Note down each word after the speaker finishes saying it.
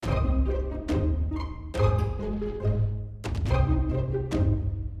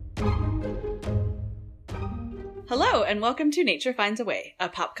Hello, and welcome to Nature Finds a Way, a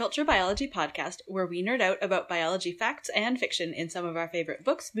pop culture biology podcast where we nerd out about biology facts and fiction in some of our favorite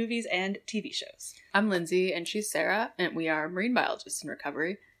books, movies, and TV shows. I'm Lindsay, and she's Sarah, and we are marine biologists in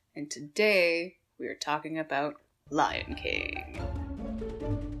recovery, and today we are talking about Lion King.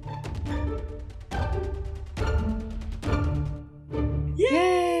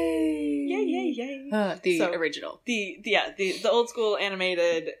 Yay! Yay, yay, yay. The original. The old school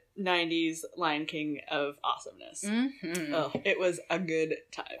animated 90s Lion King of awesomeness. Mm-hmm. Oh, it was a good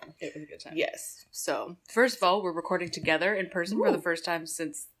time. Yes. So, first of all, we're recording together in person for the first time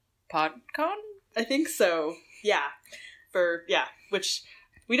since PodCon? I think so. Yeah. Which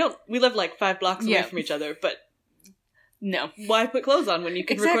we live like 5 blocks away from each other, but no. Why put clothes on when you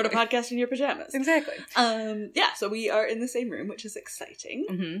can record a podcast in your pajamas? Exactly. So we are in the same room, which is exciting.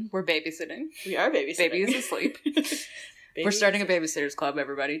 Mm-hmm. We're babysitting. We are babysitting. Baby is asleep. We're starting a babysitters club,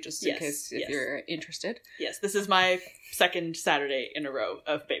 everybody, just in case if you're interested. Yes, this is my second Saturday in a row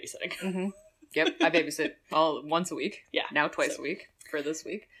of babysitting. Mm-hmm. Yep, I babysit once a week. Yeah. Now twice a week for this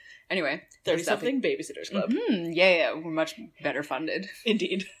week. Anyway. 30-something babysitters club. Mm-hmm. Yeah, we're much better funded.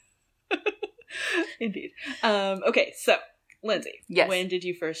 Indeed. Indeed. Okay, so, Lindsay. Yes. When did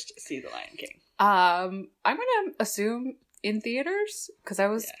you first see The Lion King? I'm gonna assume in theaters, because I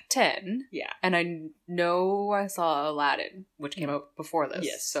was 10. Yeah. And I know I saw Aladdin, which came out before this.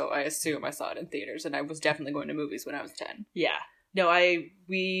 Yes. So I assume I saw it in theaters, and I was definitely going to movies when I was 10. Yeah. No,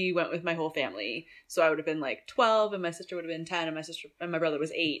 we went with my whole family, so I would have been like 12, and my sister would have been 10, and my brother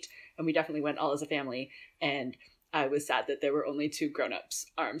was 8, and we definitely went all as a family, and I was sad that there were only 2 grown-ups'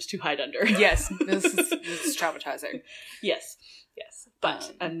 arms to hide under. Yes, this is traumatizing. Yes.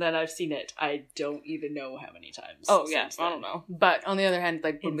 But, and then I've seen it, I don't even know how many times. Oh, yeah, I don't know. But on the other hand,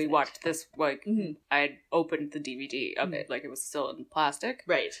 like, when we watched this, like, mm-hmm. I had opened the DVD of it, like, it was still in plastic.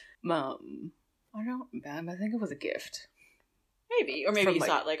 Right. I think it was a gift. Maybe. Or maybe you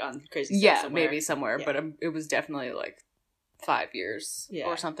saw it, like, on Crazy Stuff yeah, somewhere. Maybe somewhere, but it was definitely, like, 5 years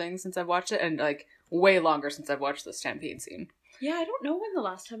or something since I've watched it, and, like, way longer since I've watched the Stampede scene. Yeah, I don't know when the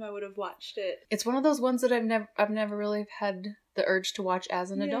last time I would have watched it. It's one of those ones that I've never really had the urge to watch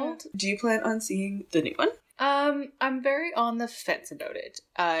as an adult. Do you plan on seeing the new one? I'm very on the fence about it.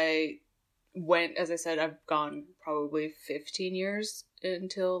 As I said, I've gone probably 15 years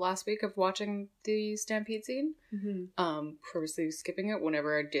until last week of watching the Stampede scene. Mm-hmm. Purposely skipping it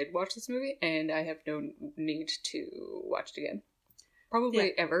whenever I did watch this movie, and I have no need to watch it again.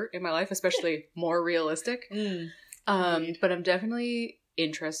 Probably ever in my life, especially more realistic. But I'm definitely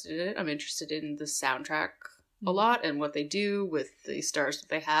interested in it. I'm interested in the soundtrack a lot and what they do with the stars that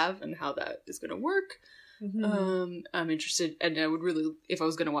they have and how that is going to work. Mm-hmm. I'm interested, and I would really, if I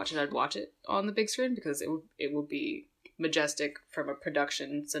was going to watch it, I'd watch it on the big screen because it would be majestic from a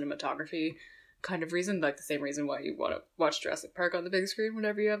production cinematography kind of reason, like the same reason why you want to watch Jurassic Park on the big screen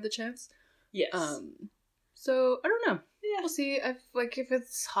whenever you have the chance. Yes. So I don't know. Yeah. We'll see. If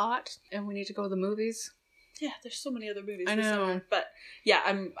it's hot and we need to go to the movies. Yeah, there's so many other movies I this know. summer. But yeah,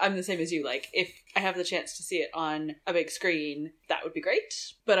 I'm the same as you. Like, if I have the chance to see it on a big screen, that would be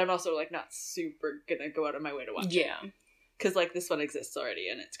great. But I'm also, like, not super gonna go out of my way to watch it. Yeah. Because, like, this one exists already,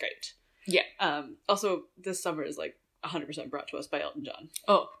 and it's great. Yeah. Also, this summer is, like, 100% brought to us by Elton John.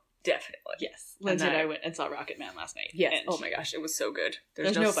 Oh, definitely. Yes. Lindsay and I went and saw Rocket Man last night. Yes. Oh my gosh, it was so good.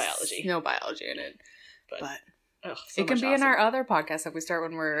 There's no biology. No biology in it. But so it can be awesome. in our other podcast that we start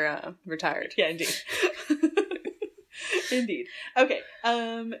when we're retired. Yeah, indeed. Indeed. Okay.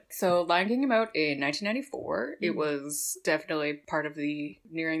 So Lion King came out in 1994. Mm-hmm. It was definitely part of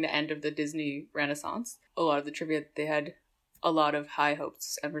nearing the end of the Disney Renaissance. A lot of the trivia, they had a lot of high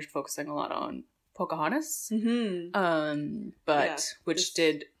hopes and were focusing a lot on Pocahontas. Mm-hmm. Which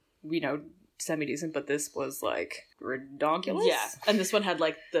did, semi-decent, but this was, like, redonkulous. Yeah. And this one had,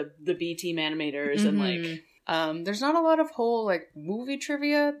 like, the B-team animators and, like... there's not a lot of whole, like, movie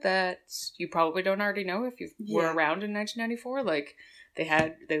trivia that you probably don't already know if you were around in 1994. Like,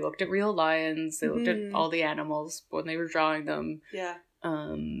 they looked at real lions, they looked at all the animals when they were drawing them. Yeah.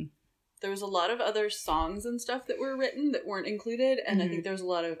 There was a lot of other songs and stuff that were written that weren't included, and I think there was a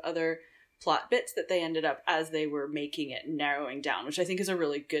lot of other plot bits that they ended up, as they were making it, narrowing down, which I think is a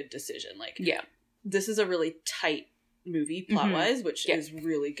really good decision. Like, this is a really tight movie plot-wise, which is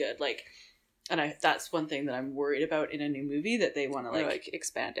really good. Like, and that's one thing that I'm worried about in a new movie, that they want to, like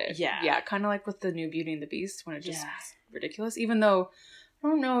expand it. Yeah. Yeah, kind of like with the new Beauty and the Beast, when it just was ridiculous. Even though, I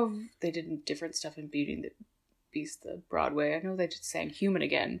don't know if they did different stuff in Beauty and the Beast, the Broadway. I know they just sang Human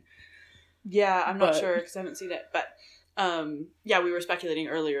again. Yeah, I'm not sure, because I haven't seen it. But, we were speculating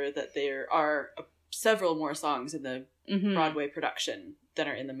earlier that there are several more songs in the Broadway production that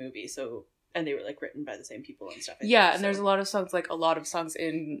are in the movie, so and they were like written by the same people and stuff. And there's a lot of songs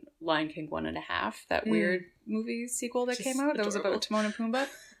in Lion King 1.5, that weird movie sequel that came out that was about Timon and Pumbaa.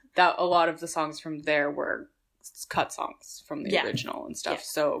 That a lot of the songs from there were cut songs from the original and stuff.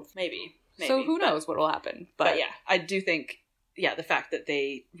 So maybe. So who knows what will happen? But yeah, I do think the fact that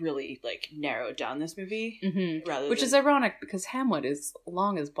they really like narrowed down this movie which is ironic because Hamlet is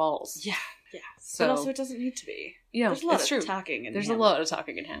long as balls. Yeah. So, but also it doesn't need to be. There's a lot of talking in Hamlet. A lot of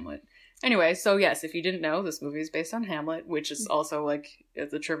talking in Hamlet. Anyway, so yes, if you didn't know, this movie is based on Hamlet, which is also like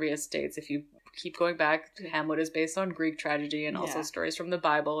the trivia states. If you keep going back, Hamlet is based on Greek tragedy and also stories from the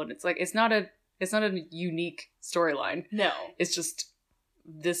Bible, and it's like it's not a unique storyline. No, it's just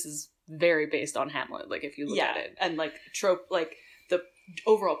this is very based on Hamlet. Like if you look at it, and like trope, like the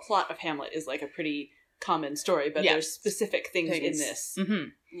overall plot of Hamlet is like a pretty common story, but there's specific things in this,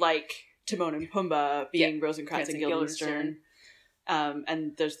 like Timon and Pumbaa being Rosencrantz and Guildenstern.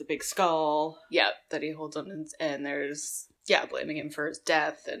 And there's the big skull. Yeah, that he holds on, and there's blaming him for his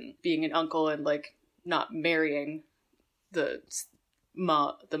death and being an uncle and like not marrying the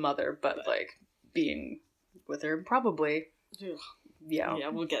mother, but like being with her probably. Yeah,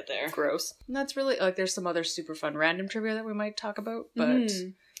 we'll get there. Gross. And that's really like there's some other super fun random trivia that we might talk about, but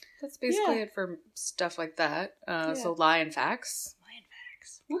that's basically it for stuff like that. So lion facts.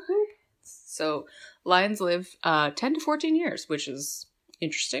 Woohoo! So lions live 10 to 14 years, which is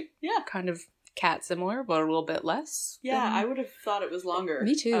interesting. Yeah. Kind of cat similar, but a little bit less. Yeah, I would have thought it was longer.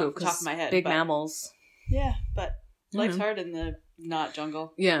 Me too. Off the top of my head. Big mammals. Yeah, but life's hard in the not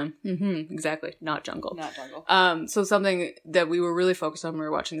jungle. Yeah, exactly. Not jungle. Not jungle. So something that we were really focused on when we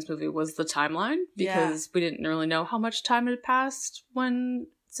were watching this movie was the timeline, because we didn't really know how much time had passed when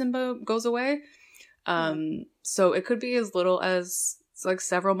Simba goes away. So it could be as little as like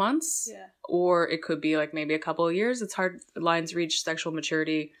several months, or it could be like maybe a couple of years. It's hard. Lions reach sexual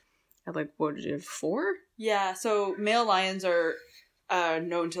maturity at like 4? Yeah, so male lions are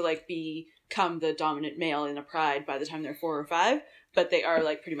known to like become the dominant male in a pride by the time they're 4 or 5, but they are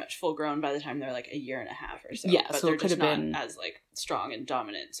like pretty much full grown by the time they're like a year and a half or so. Yeah, but so they're it could just have not been as like strong and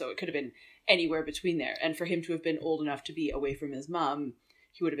dominant. So it could have been anywhere between there. And for him to have been old enough to be away from his mom,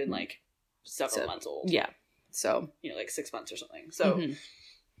 he would have been like several months old. Yeah. So, like 6 months or something. So,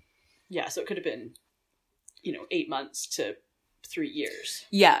 so it could have been, 8 months to 3 years.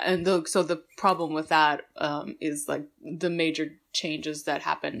 Yeah, and so the problem with that is like the major changes that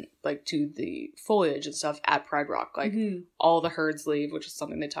happen like to the foliage and stuff at Pride Rock. Like all the herds leave, which is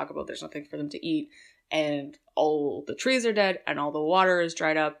something they talk about. There's nothing for them to eat, and all the trees are dead, and all the water is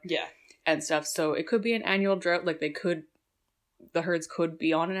dried up. Yeah, and stuff. So it could be an annual drought. Like the herds could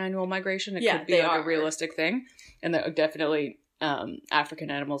be on an annual migration. It could be like a realistic thing. And that definitely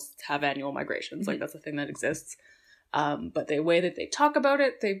African animals have annual migrations. Like that's a thing that exists. But the way that they talk about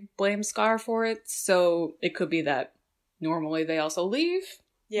it, they blame Scar for it. So it could be that normally they also leave.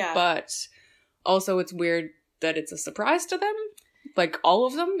 Yeah. But also it's weird that it's a surprise to them. Like all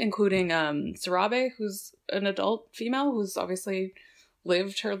of them, including Sarabe, who's an adult female who's obviously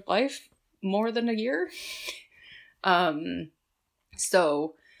lived her life more than a year.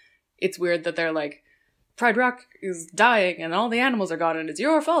 So it's weird that they're like, Pride Rock is dying and all the animals are gone and it's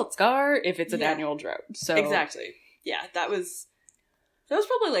your fault, Scar, if it's an annual drought. So exactly. Yeah, that was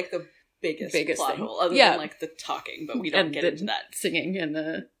probably like the biggest plot thing. hole, other than like the talking, but we don't get into that. Singing and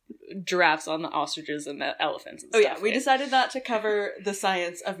the giraffes on the ostriches and the elephants and stuff. We decided not to cover the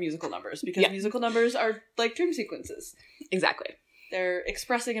science of musical numbers because musical numbers are like dream sequences. Exactly. They're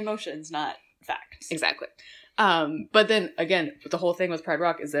expressing emotions, not facts. Exactly. But then again, the whole thing with Pride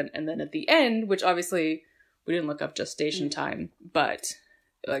Rock is and then at the end, which obviously we didn't look up gestation time, but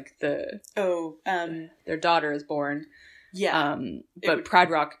like their daughter is born. Yeah. But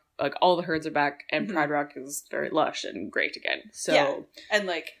Pride Rock, like all the herds are back, and Pride Rock is very lush and great again. So and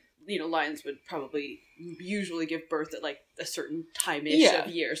like lions would probably usually give birth at like a certain time-ish of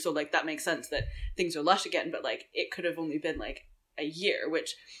year, so like that makes sense that things are lush again. But like it could have only been like a year,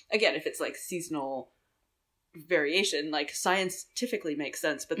 which again, if it's like seasonal variation, like scientifically makes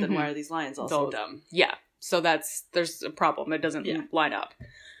sense, but then why are these lions all so dumb? Yeah, so there's a problem. It doesn't line up.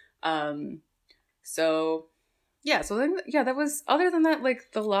 So then that was, other than that,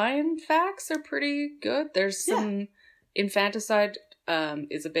 like the lion facts are pretty good. There's some infanticide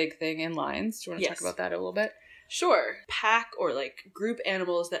is a big thing in lions. Do you want to talk about that a little bit? Sure. Pack or like group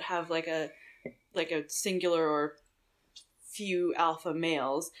animals that have like a singular or few alpha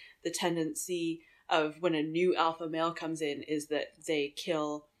males, the tendency of when a new alpha male comes in is that they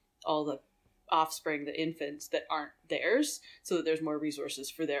kill all the offspring, the infants that aren't theirs, so that there's more resources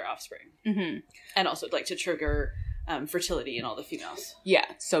for their offspring. And also like to trigger fertility in all the females. Yeah,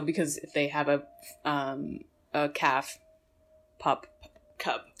 so because if they have a calf,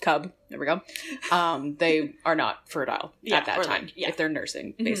 cub, there we go, they are not fertile at that time, if they're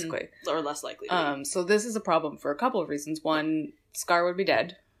nursing, basically. Or less likely to be. So this is a problem for a couple of reasons. One, Scar would be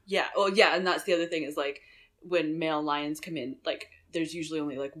dead. Yeah, well, yeah, and that's the other thing is, like, when male lions come in, like, there's usually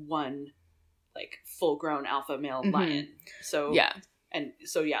only, like, one, like, full-grown alpha male lion. So, yeah. And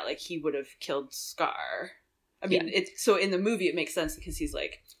so, yeah, like, he would have killed Scar. I mean, so in the movie it makes sense because he's,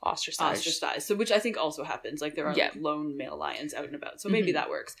 like, ostracized. So, which I think also happens. Like, there are like, lone male lions out and about. So maybe that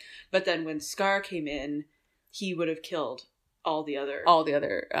works. But then when Scar came in, he would have killed all the other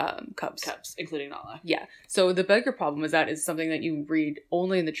cubs, including Nala. Yeah. So the bigger problem is that is something that you read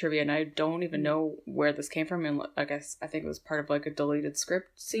only in the trivia, and I don't even know where this came from. And I think it was part of like a deleted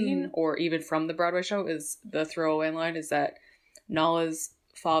script scene, or even from the Broadway show. Is the throwaway line is that Nala's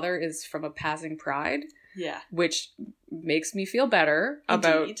father is from a passing pride. Yeah. Which makes me feel better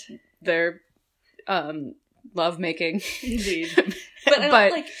about their lovemaking. Indeed. But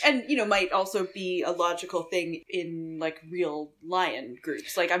like, and you know, might also be a logical thing in like real lion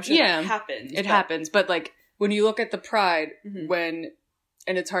groups. Like, I'm sure that happens. It happens, but like when you look at the pride, and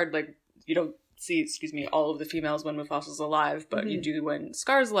it's hard, like you don't see, all of the females when Mufasa's alive, but you do when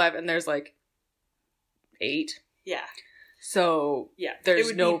Scar's alive, and there's like 8. Yeah. So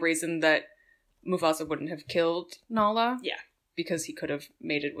there's no reason that Mufasa wouldn't have killed Nala. Yeah. Because he could have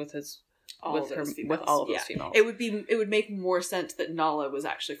mated with all of those females. It would make more sense that Nala was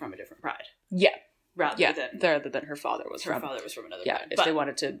actually from a different pride. Yeah. Rather than her father was from. Her father was from another pride. Yeah, if they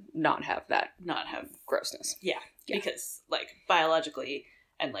wanted to not have grossness. Yeah. Because, like, biologically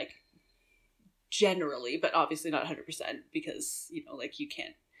and, like, generally, but obviously not 100%, because, you know, like, you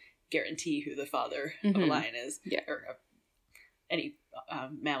can't guarantee who the father of a lion is. Yeah. Or any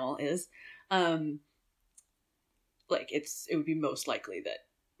mammal is. Like, it would be most likely that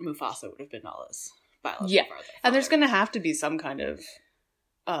Mufasa would have been Nala's biological father. And there's going to have to be some kind of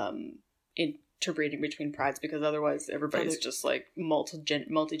interbreeding between prides, because otherwise everybody's just like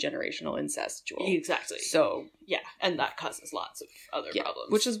multi-generational incestual. Exactly. So yeah, and that causes lots of other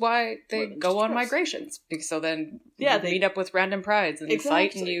problems. Which is why they go on migrations, because so then they meet up with random prides and you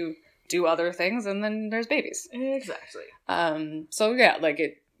fight and you do other things, and then there's babies. Exactly. So yeah, like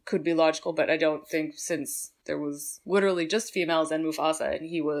it could be logical, but I don't think, since there was literally just females and Mufasa, and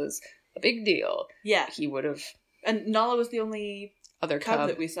he was a big deal. Yeah. He would have. And Nala was the only other cub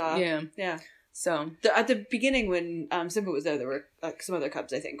that we saw. Yeah. Yeah. So. At the beginning, when Simba was there were like some other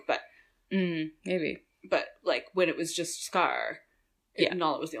cubs, I think, but. Maybe. But, like, when it was just Scar,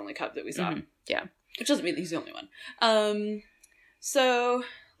 Nala was the only cub that we saw. Yeah. Which doesn't mean that he's the only one. So,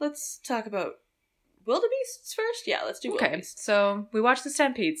 let's talk about wildebeests first? Yeah, let's do wildebeests. Okay, so we watched the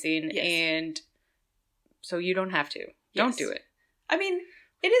stampede scene, and so you don't have to. Don't do it. I mean,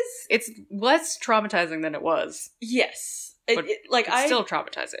 it's less traumatizing than it was. Yes. But it's still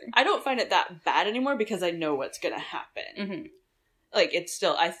traumatizing. I don't find it that bad anymore because I know what's going to happen. Like, it's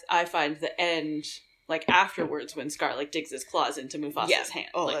still, I find the end, like, afterwards when Scar, like, digs his claws into Mufasa's hand.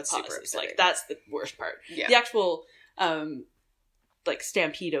 Oh, like, that's super upsetting. Like, that's the worst part. Yeah. The actual, like,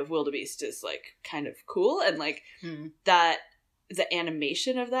 stampede of wildebeest is, like, kind of cool, and, like, the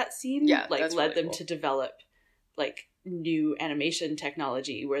animation of that scene, like, led them to develop, like, new animation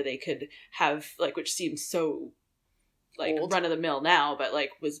technology where they could have, like, which seems so, like, run-of-the-mill now, but,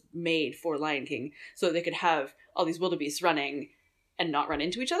 like, was made for Lion King, so they could have all these wildebeests running and not run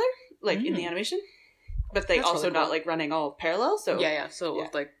into each other, like, in the animation. But they also really cool. Not, like, running all parallel, so... Yeah, so it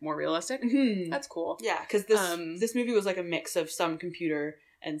looked, like, more realistic. That's cool. Yeah, because this movie was, like, a mix of some computer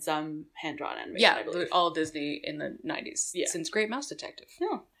and some hand-drawn animation, I believe. All Disney in the 90s. Yeah. Since Great Mouse Detective.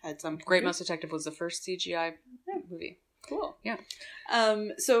 Yeah, had some... Great Mouse Detective was the first CGI movie. Cool. Yeah.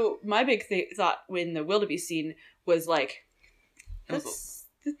 So, my big thought when the wildebeest scene was, like,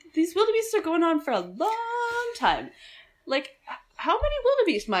 these wildebeests are going on for a long time. Like, how many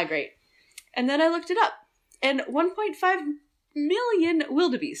wildebeest migrate? And then I looked it up. And 1.5 million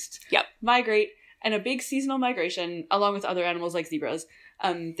wildebeest migrate, and a big seasonal migration, along with other animals like zebras.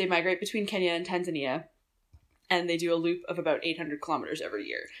 They migrate between Kenya and Tanzania, and they do a loop of about 800 kilometers every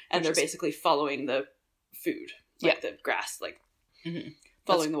year. And they're basically following the food, like the grass, like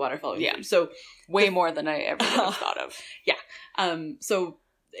following the water, following the food. So way more than I ever would have thought of. Yeah. So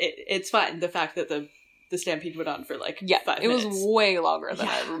it's fine. The fact that the stampede went on for like 5 minutes. It was way longer than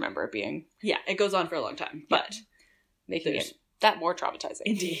I remember it being. Yeah, it goes on for a long time, but making it that more traumatizing.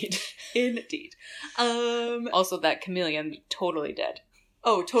 Indeed. Also, that chameleon, totally dead.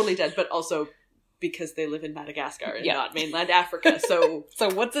 Oh, totally dead, but also because they live in Madagascar and not mainland Africa. So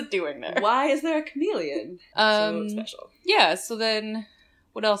what's it doing there? Why is there a chameleon? So special. Yeah, so then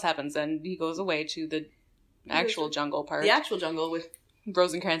what else happens then? He goes away to the actual jungle part. The actual jungle with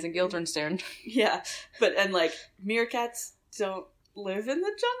Rosencrantz and Guildenstern. Yeah, and like meerkats don't live in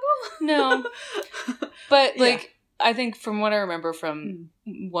the jungle? No. But like I think from what I remember from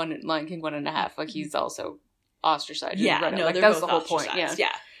Lion King 1.5, like he's also ostracized. Yeah, no, like that's the whole point.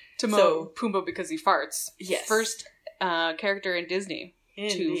 Yeah. Timon, Pumbaa because he farts. Yes. First character in Disney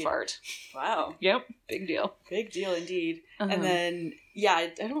to fart. Wow. Yep. Big deal. Big deal indeed. And then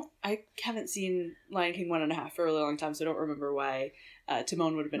I haven't seen Lion King 1.5 for a really long time, so I don't remember why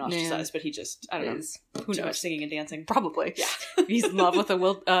Timon would have been ostracized, but he just who knows, too much singing and dancing. Probably. Yeah. He's in love with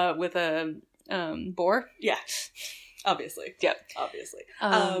a boar. Yeah. Obviously. Yep. Obviously.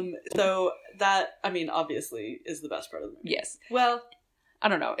 So that, I mean, obviously is the best part of the movie. Yes. Well, I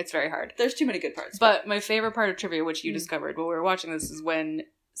don't know. It's very hard. There's too many good parts. But my favorite part of trivia, which you discovered while we were watching this, is when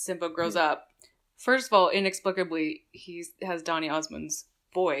Simba grows up. First of all, inexplicably, he has Donny Osmond's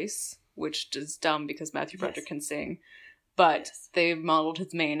voice, which is dumb because Matthew Broderick can sing. But they modeled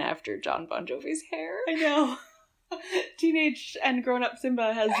his mane after John Bon Jovi's hair. I know. Teenage and grown-up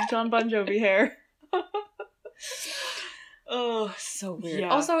Simba has John Bon Jovi hair. Oh, so weird. Yeah.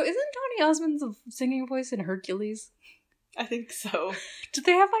 Also, isn't Donny Osmond's singing voice in Hercules? I think so. Did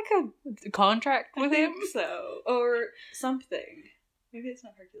they have like a contract with him? I think so. Or something. Maybe it's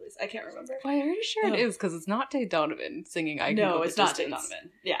not Hercules. I can't remember. Well, I'm pretty sure it is, because it's not Tate Donovan singing I Can Go the Distance. No, it's not Tate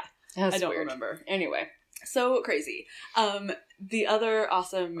Donovan. Yeah. That's I don't weird. remember. Anyway. So crazy. The other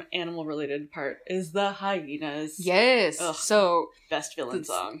awesome animal-related part is the hyenas. Yes. Ugh. So best villain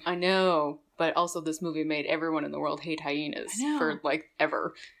song. I know. But also this movie made everyone in the world hate hyenas for, like,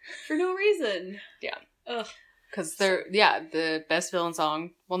 ever. For no reason. Yeah. Ugh. Because they're, the best villain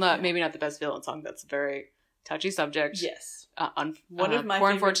song. Well, maybe not the best villain song. That's a very touchy subject. Yes. One of my Poor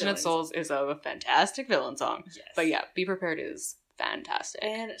Unfortunate Souls is a fantastic villain song. Yes. But yeah, Be Prepared is fantastic.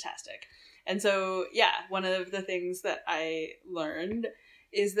 Fantastic. And so, one of the things that I learned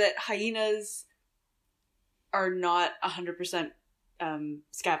is that hyenas are not 100%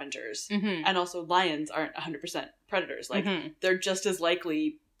 scavengers. Mm-hmm. And also lions aren't 100% predators. Like, they're just as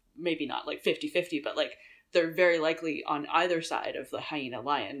likely, maybe not like 50-50, but like, they're very likely on either side of the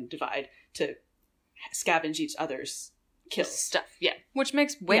hyena-lion divide to scavenge each other's kills. Stuff, yeah. Which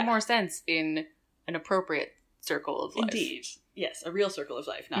makes way more sense in an appropriate circle of life. Indeed. Yes, a real circle of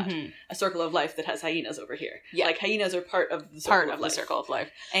life, not a circle of life that has hyenas over here. Yeah. Like, hyenas are part of the circle of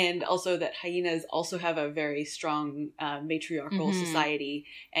life. And also that hyenas also have a very strong matriarchal society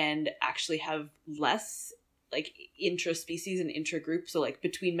and actually have less, like, intra-species and intra-group, so, like,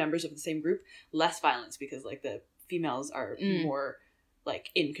 between members of the same group, less violence because, like, the females are more, like,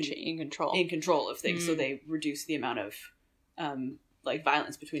 in control of things, so they reduce the amount of like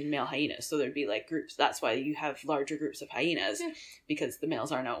violence between male hyenas. So there'd be like groups. That's why you have larger groups of hyenas because the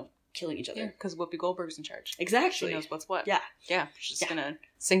males are now killing each other. Because Whoopi Goldberg's in charge. Exactly. She knows what's what. Yeah. Yeah. She's just gonna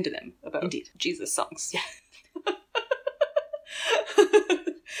sing to them about Jesus songs. Yeah.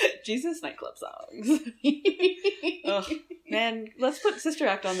 Jesus nightclub songs. Ugh. Man, let's put Sister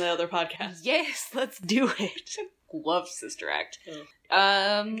Act on the other podcast. Yes, let's do it. Love Sister Act.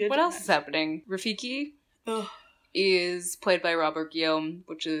 What else is happening? Rafiki is played by Robert Guillaume,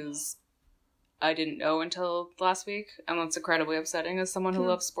 which is I didn't know until last week, and that's incredibly upsetting as someone who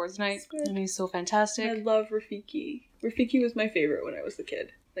loves Sports Night, and he's so fantastic. I love Rafiki. Rafiki was my favorite when I was a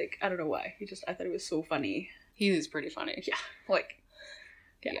kid. Like, I don't know why. I thought he was so funny. He is pretty funny. Yeah. Like,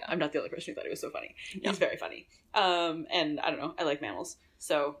 yeah. I'm not the only person who thought he was so funny. He's very funny. And I don't know, I like mammals.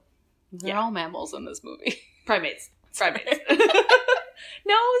 So, they're all mammals in this movie. Primates.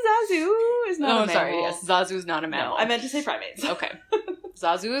 No, Zazu is not a mammal. Sorry, yes. Zazu's not a mammal. No, I meant to say primates. Okay.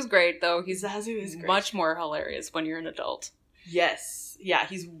 Zazu is great, though. Zazu is great. Much more hilarious when you're an adult. Yes. Yeah,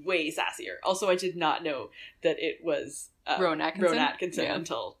 he's way sassier. Also, I did not know that it was Rowan Atkinson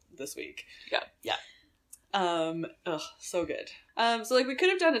until this week. Yeah. Yeah. So good. So, like, we could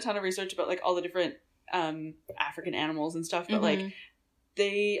have done a ton of research about, like, all the different African animals and stuff, but, like,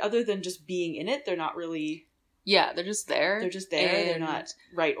 they, other than just being in it, they're not really... Yeah, they're just there. They're not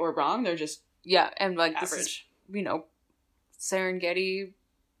right or wrong. They're just and like average. This is, Serengeti,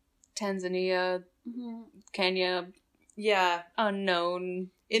 Tanzania, Kenya. Yeah.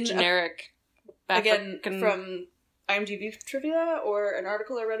 Unknown. Generic. Again, from IMDb trivia or an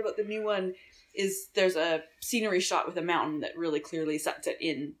article I read about the new one, is there's a scenery shot with a mountain that really clearly sets it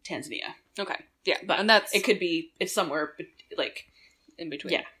in Tanzania. Okay. Yeah. But and it's somewhere, like, in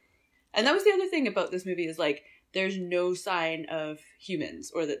between. Yeah. And that was the other thing about this movie is, like, there's no sign of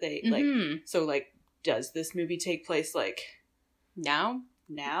humans or that they, like, so, like, does this movie take place like Now?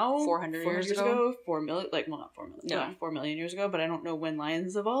 400 years ago? 4 million, like, well, not 4 million, No. not 4 million years ago, but I don't know when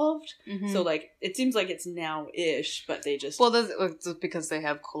lions evolved. Mm-hmm. So, like, it seems like it's now-ish, but they just... Well, that's because they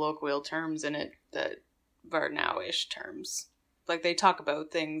have colloquial terms in it that are now-ish terms. Like, they talk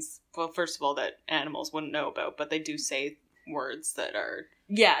about things, well, first of all, that animals wouldn't know about, but they do say words that are...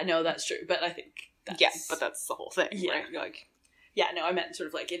 Yeah, no, that's true, but I think that's... Yeah, but that's the whole thing, Yeah. right? Like... Yeah, no, I meant sort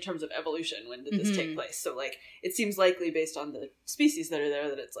of, like, in terms of evolution, when did this take place? So, like, it seems likely, based on the species that are there,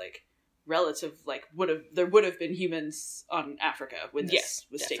 that it's, like, relative, like, there would have been humans on Africa when this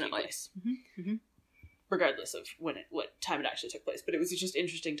was taking place. Mm-hmm. Mm-hmm. Regardless of what time it actually took place. But it was just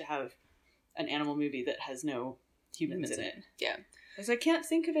interesting to have an animal movie that has no humans in it. Yeah. Because I can't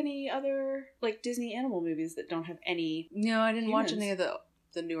think of any other, like, Disney animal movies that don't have any... No, I didn't watch humans. any of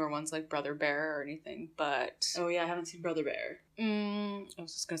the newer ones, like Brother Bear or anything, but... Oh, yeah, I haven't seen Brother Bear. I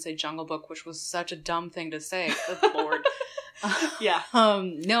was just going to say Jungle Book, which was such a dumb thing to say. Good lord. Yeah.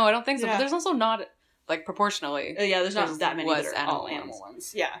 No, I don't think so. Yeah. But there's also not, like, proportionally. Yeah, there's not that many was that are all animal animal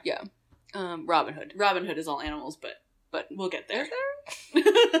ones. Yeah. Yeah. Robin Hood. Robin Hood is all animals, but we'll get there. Is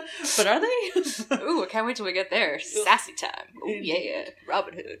there? But are they? Ooh, I can't wait till we get there. Sassy time. Ooh, yeah.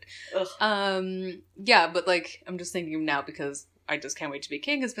 Robin Hood. Ugh. Yeah, but, like, I'm just thinking now because I Just Can't Wait to Be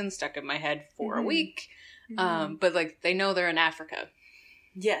King has been stuck in my head for a week. But, like, they know they're in Africa.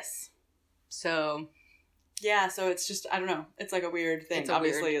 Yes. So... Yeah, so it's just, I don't know. It's like a weird thing.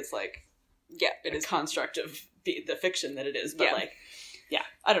 Obviously, it's like... Yeah, it is. Construct of the fiction that it is. But, Yeah. like, yeah.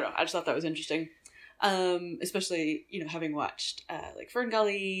 I don't know. I just thought that was interesting. Especially, having watched, like, Fern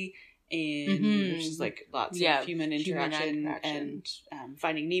Gully... And which is like lots of human interaction and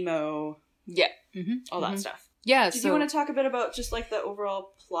Finding Nemo. Yeah. All that stuff. Yeah. Do you want to talk a bit about just like the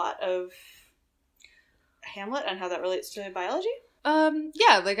overall plot of Hamlet and how that relates to biology?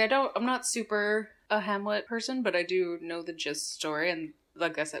 Yeah, like I'm not super a Hamlet person, but I do know the gist story, and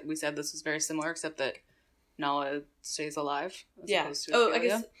like I said, this is very similar, except that Nala stays alive. Yeah. I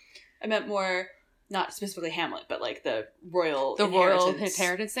guess I meant more not specifically Hamlet, but like the royal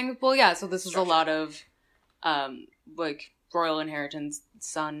inheritance thing. Well, yeah. So this is a lot of like royal inheritance,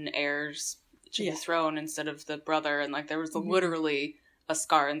 son heirs to the throne instead of the brother, and like there was literally a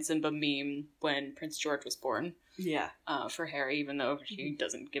Scar and Simba meme when Prince George was born. Yeah. For Harry, even though he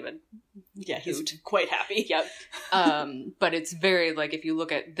doesn't give a he's quite happy. Yep. But it's very like if you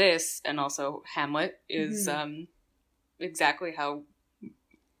look at this, and also Hamlet is exactly how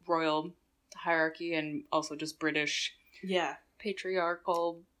royal hierarchy and also just British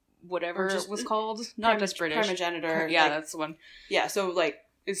patriarchal whatever it was called, not just British primogenitor. That's the one. Yeah, so like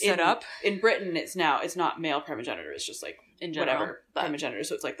is set up in Britain. It's not male primogenitor. It's just like in general, whatever primogenitor.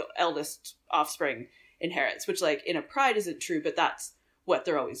 So it's like the eldest offspring inherits, which like in a Pride isn't true, but that's what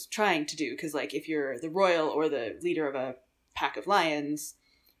they're always trying to do. Because like if you're the royal or the leader of a pack of lions,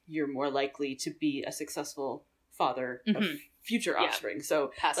 you're more likely to be a successful father of future offspring.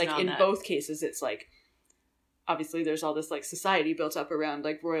 So passing like in both cases, it's like obviously there's all this like society built up around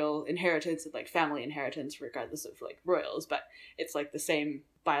like royal inheritance and like family inheritance regardless of like royals, but it's like the same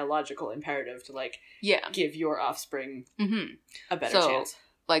biological imperative to like give your offspring a better chance.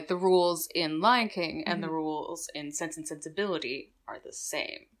 Like the rules in Lion King and the rules in Sense and Sensibility are the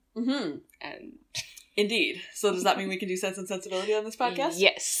same. And indeed. So does that mean we can do Sense and Sensibility on this podcast?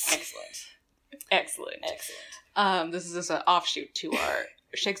 Yes. Excellent. This is just an offshoot to our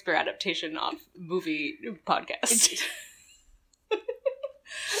Shakespeare adaptation of movie podcast.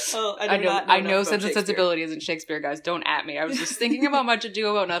 Well, I know Sense and Sensibility isn't Shakespeare, guys. Don't at me. I was just thinking about Much Ado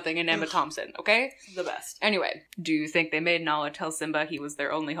About Nothing and Emma Thompson, okay? The best. Anyway, do you think they made Nala tell Simba he was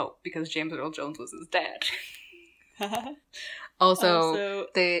their only hope because James Earl Jones was his dad? Also,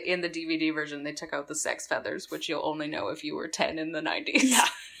 they in the DVD version, they took out the sex feathers, which you'll only know if you were 10 in the 90s. Yeah.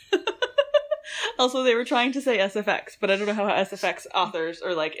 Also, they were trying to say SFX, but I don't know how SFX authors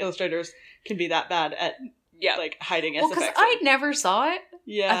or like illustrators can be that bad at like hiding SFX. Because I never saw it.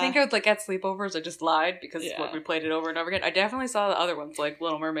 Yeah. I think I would like at sleepovers, I just lied because we played it over and over again. I definitely saw the other ones like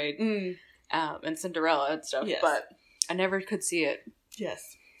Little Mermaid and Cinderella and stuff, but I never could see it.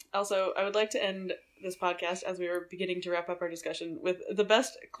 Yes. Also, I would like to end this podcast as we were beginning to wrap up our discussion with the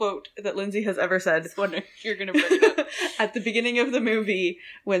best quote that Lindsay has ever said. I wonder if you're going to bring it up. At the beginning of the movie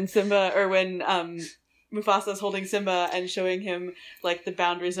when Mufasa's holding Simba and showing him like the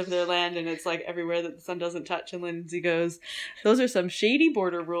boundaries of their land, and it's like everywhere that the sun doesn't touch, and Lindsay goes, "Those are some shady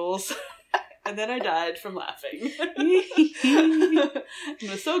border rules." And then I died from laughing. I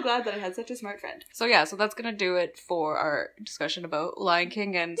was so glad that I had such a smart friend. So yeah, so that's gonna do it for our discussion about Lion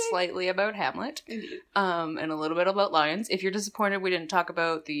King and slightly about Hamlet. Indeed. And a little bit about lions. If you're disappointed we didn't talk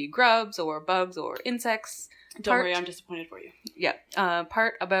about the grubs or bugs or insects, Don't worry, I'm disappointed for you. Yeah.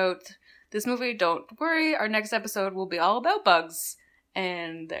 Part about this movie, don't worry. Our next episode will be all about bugs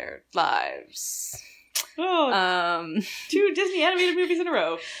and their lives. Oh, 2 Disney animated movies in a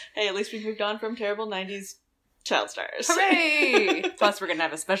row. Hey, at least we've moved on from terrible 90s child stars. Hooray! Plus, we're gonna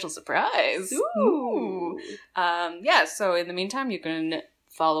have a special surprise. Ooh. Yeah, so in the meantime, you can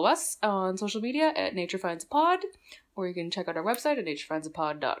follow us on social media at Nature Finds a Pod, or you can check out our website at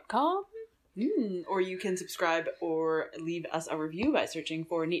naturefindsapod.com. Or you can subscribe or leave us a review by searching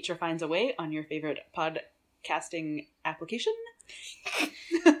for Nature Finds a Way on your favorite podcasting application.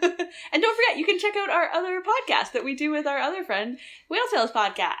 And don't forget, you can check out our other podcast that we do with our other friend, Whale Tales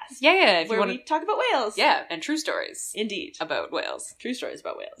Podcast. Yeah, where we talk about whales. Yeah, and true stories. Indeed. About whales. True stories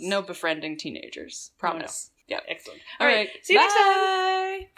about whales. No befriending teenagers. Promise. No. Yeah, excellent. All right. See you next time.